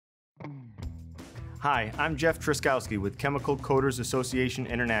Hi, I'm Jeff Truskowski with Chemical Coaters Association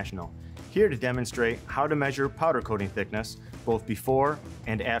International, here to demonstrate how to measure powder coating thickness both before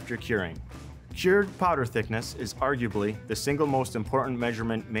and after curing. Cured powder thickness is arguably the single most important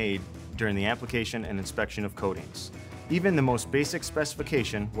measurement made during the application and inspection of coatings. Even the most basic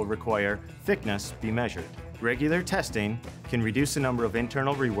specification will require thickness be measured. Regular testing can reduce the number of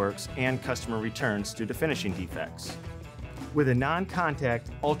internal reworks and customer returns due to finishing defects. With a non-contact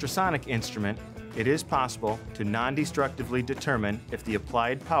ultrasonic instrument, it is possible to non-destructively determine if the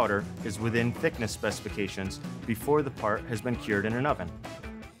applied powder is within thickness specifications before the part has been cured in an oven.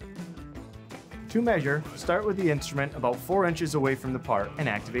 To measure, start with the instrument about 4 inches away from the part and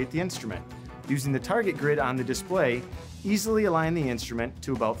activate the instrument. Using the target grid on the display, easily align the instrument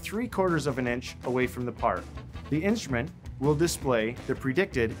to about 3/4 of an inch away from the part. The instrument will display the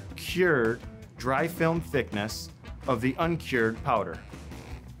predicted cured dry film thickness of the uncured powder.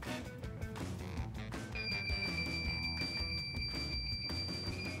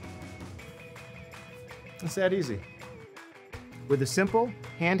 It's that easy. With a simple,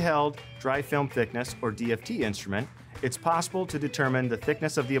 handheld dry film thickness or DFT instrument, it's possible to determine the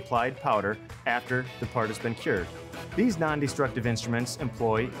thickness of the applied powder after the part has been cured. These non-destructive instruments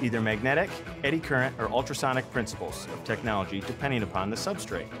employ either magnetic, eddy current, or ultrasonic principles of technology depending upon the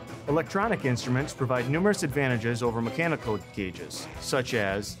substrate. Electronic instruments provide numerous advantages over mechanical gauges, such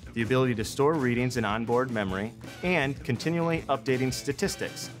as the ability to store readings in onboard memory and continually updating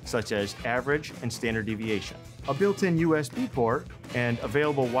statistics, such as average and standard deviation. A built-in USB port and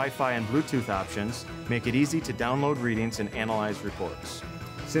available Wi-Fi and Bluetooth options make it easy to download readings and analyze reports.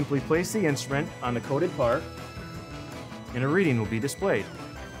 Simply place the instrument on the coated part and a reading will be displayed.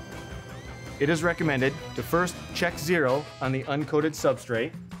 It is recommended to first check zero on the uncoated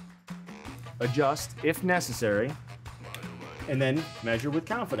substrate, adjust if necessary, and then measure with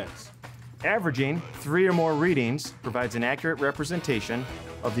confidence. Averaging 3 or more readings provides an accurate representation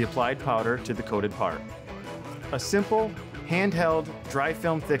of the applied powder to the coated part. A simple, handheld dry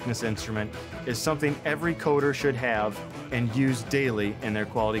film thickness instrument is something every coater should have and use daily in their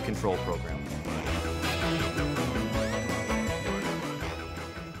quality control program.